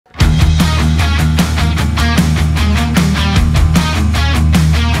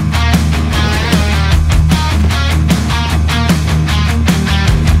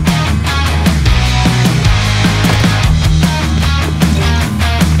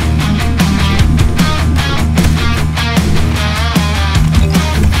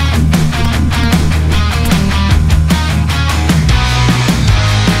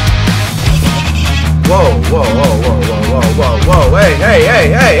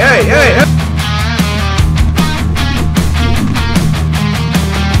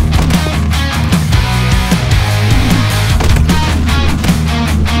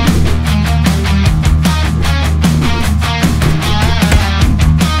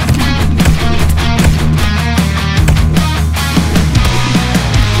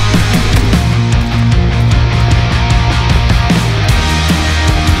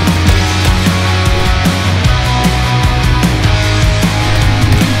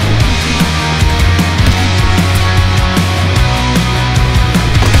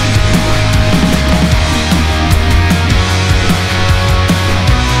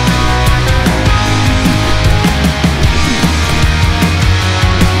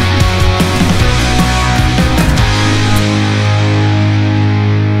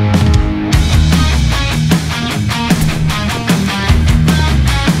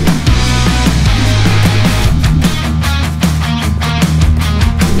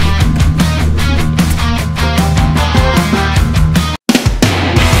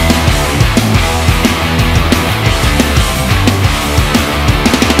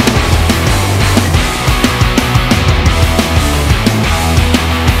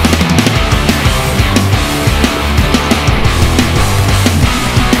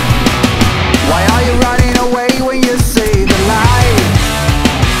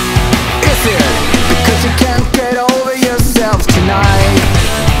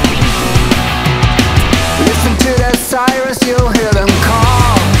first you'll hear them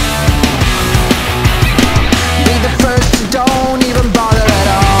call. Be the first to don't even bother at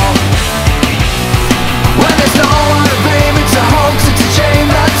all. When there's no one to blame, it's a hoax, it's a chain,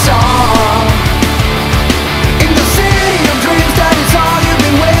 that's all. In the city of dreams, that is all you've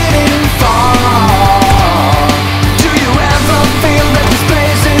been waiting for. Do you ever feel that this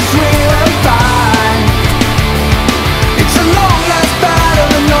place is real and fine? It's a long last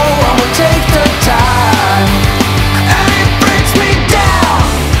battle and no one will take the time. And it brings me down.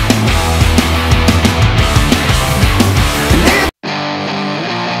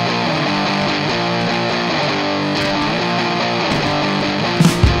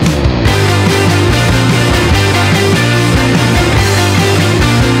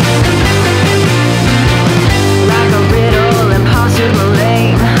 Like a riddle, impossible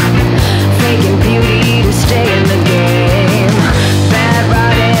lane, faking beauty to stay in the game. Bad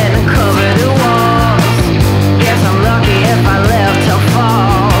writing, cover the walls. Guess I'm lucky if I left to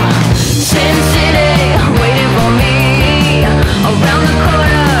fall. Sin City, waiting for me. Around the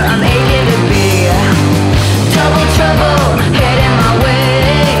corner, I'm aching to be. Double trouble, heading my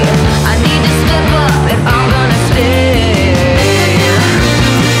way. I need to step up if I'm gonna stay.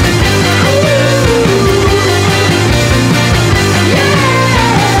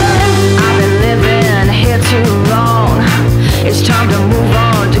 I've been living here too long. It's time to move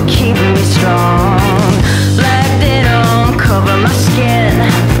on to keep me strong. Black denim cover my skin.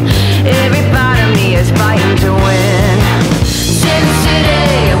 Every part of me is fighting to win. Sin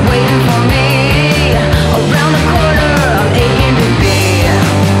City, waiting for me. Around the corner, I'm aching to be.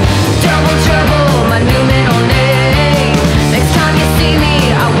 Double trouble, my new middle name. Next time you see me,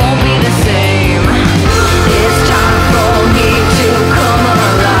 I won't be the same. It's time for me to come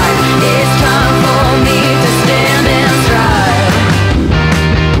alive. It's time for me to stand and strive.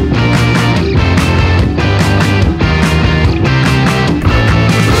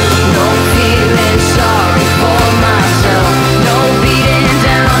 No feeling sorry for myself. No beating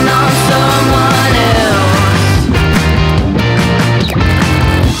down on someone else.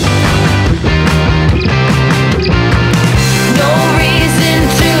 No reason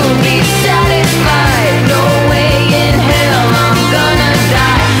to be satisfied. No way in hell I'm gonna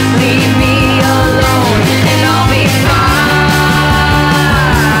die. Leave me alone and I'll be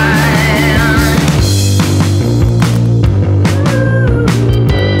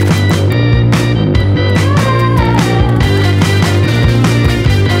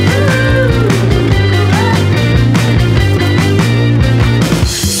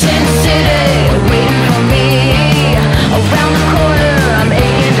Sin City, waiting for me. Around the corner, I'm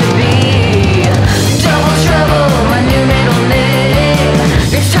aching to be. Double trouble, my new middle name.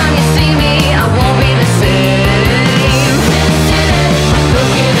 Next time you see me, I won't be the same. Sin City,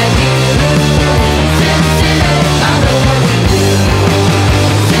 looking at you. Sin City, I know what we do.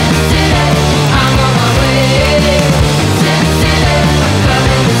 Sin City, I'm on my way. Sin City,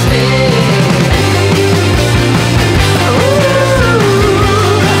 coming to stay.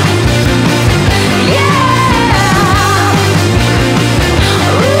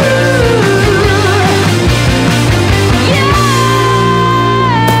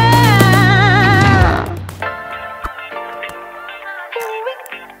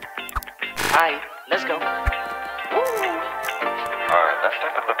 Alright, let's go. Alright, let's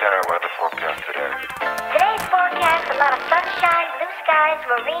take a look at our weather forecast today. Today's forecast, a lot of sunshine, blue skies,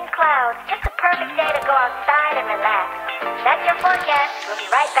 marine clouds. Just a perfect day to go outside and relax. That's your forecast. We'll be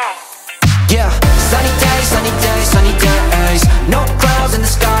right back. Yeah, sunny days, sunny days, sunny days. No clouds in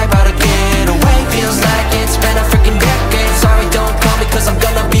the sky, about to get away. Feels like it's been a freaking decade. Sorry, don't call me cause I'm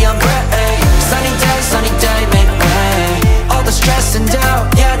gonna be on break. Sunny day, make way. All the stress and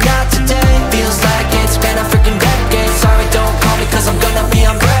doubt, yeah, not today. Feels like it's been a freaking decade. Sorry, don't call me cause I'm gonna be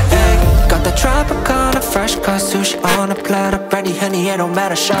on break. Got the Tropicana, fresh cut sushi on a platter. Ready, honey, it don't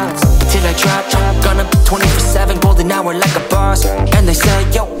matter, shots till I drop. Gonna be 24/7, golden hour like a boss. And they say,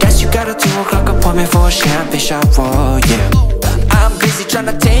 yo, guess you got a 2 o'clock appointment for a champagne shot, whoa, yeah. I'm busy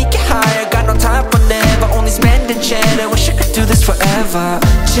tryna take it higher. Got no time for never, only spending cheddar. Wish I could do this forever.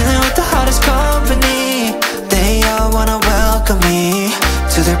 Chilling with the hottest company. They all wanna welcome me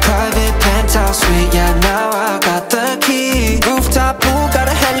to their private penthouse suite. Yeah, now I got the key. Rooftop pool, got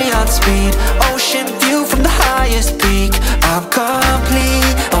a heli on speed. Ocean view from the highest peak. I'm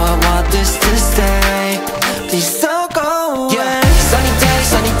complete, oh I want this to stay. Please don't go away. Yeah, sunny days,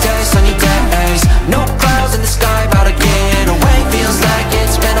 sunny days, sunny days. No clouds in the sky, about to get away. Feels like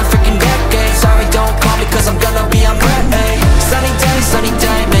it's been a freaking decade. Sorry, don't call me cause I'm gonna be on break. Sunny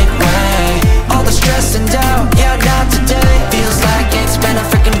day, make way. All the stress and doubt, yeah, not today. Feels like it's been a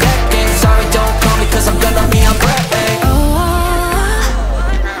freaking decade. Sorry, don't call me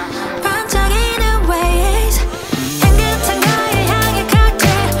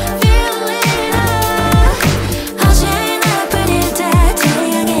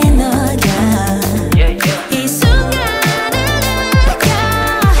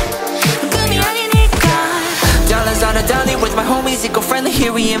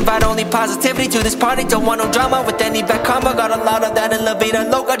only positivity to this party. Don't want no drama with any bad karma. Got a lot of that in La Vida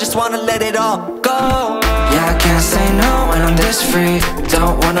Loca, just wanna let it all go. Yeah, I can't say no when I'm this free.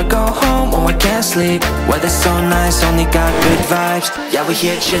 Don't wanna go home, oh I can't sleep. Weather's so nice, only got good vibes. Yeah, we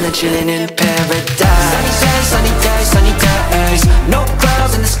here chillin' in paradise. Sunny days, sunny days. No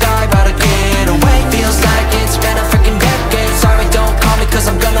clouds in the sky, about to get away. Feels like it's been a freaking decade. Sorry, don't call me cause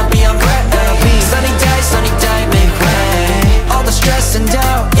I'm gonna be on break. Sunny day, make way. All the stress and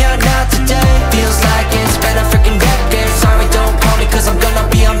doubt, yeah, not today. Feels like it's been a freaking decade. Sorry, don't call me cause I'm gonna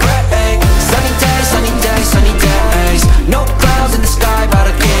be on break. Sunny days, sunny days, sunny days. No clouds in the sky,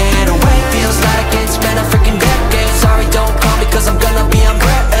 about to get away. Feels like it's been a freaking decade. Sorry, don't call me cause I'm gonna be on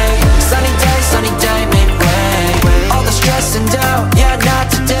break. Sunny day, make way. All the stress and doubt, yeah,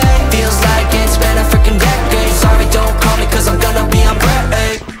 not today. Feels like it's been a freaking decade. Sorry, don't call me cause I'm gonna be on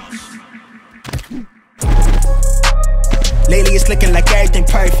break. Lately it's looking like everything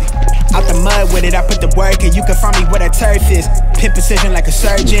perfect. Out the mud with it, I put the work in. You can find me where that turf is. Pin precision like a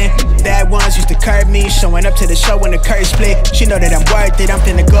surgeon. Bad ones used to curb me. Showing up to the show when the curve split. She know that I'm worth it, I'm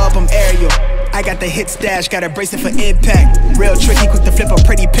finna go up, I'm aerial. I got the hit stash, got a bracelet for impact. Real tricky, quick to flip a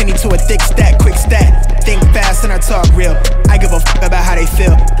pretty penny to a thick stack, quick stat. Think fast and I talk real. I give a f about how they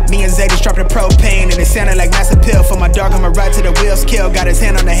feel. Me and Zay just dropped the propane and it sounded like mass appeal. For my dog, I'ma ride till the wheels kill. Got his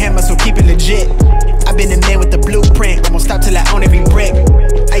hand on the hammer, so keep it legit. I've been the man with the blueprint, I'm gon' stop till I own every brick.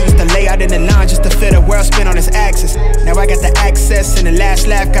 I used to lay out in the line just to feel the world spin on its axis. Now I got the access and the last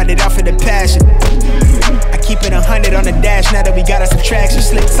laugh, got it off of the passion. I keep it 100 on the dash now that we got our subtraction.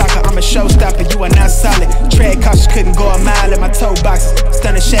 Slick talker, I'm a showstopper, you are not solid. Tread cautious, couldn't go a mile in my toe boxes.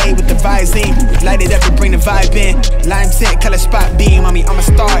 Stun the shade with the Visine, light it up to bring the vibe in. Lime tint, color spot beam on me, I'm a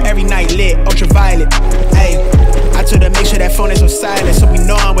star every night lit, ultraviolet. Ayy, I told her make sure that phone is on silent so we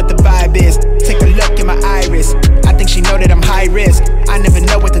know what the vibe is. Take a look in my iris, I think she know that I'm high risk. I never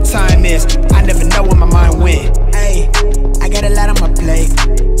know what the time is, I never know where my mind went. Ayy, I got a lot on my plate,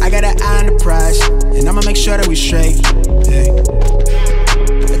 I got an eye on the prize, and I'ma make sure that we straight.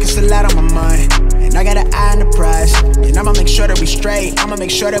 Look, it's a lot on my mind, and I got an eye on the prize, and I'ma make sure that we straight. I'ma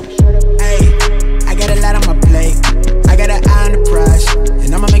make sure that, ayy, I got a lot on my plate, I got an eye on the prize,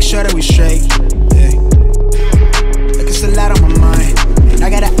 and I'ma make sure that we straight. Look, it's a lot on my mind, and I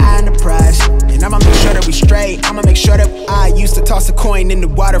got an eye on the prize, and I'ma make sure that we straight. I'ma make sure that I used to toss a coin in the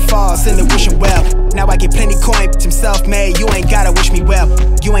waterfalls in the wishing well. Now I get plenty coin, I'm self-made, you ain't gotta wish me well.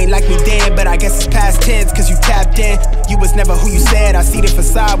 You ain't like me then, but I guess it's past tense, cause you tapped in. You was never who you said, I see the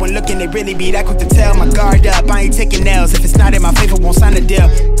facade when looking, they really be that quick to tell. My guard up, I ain't taking nails, if it's not in my favor, won't sign the deal.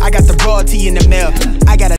 I got the royalty in the mail, I got a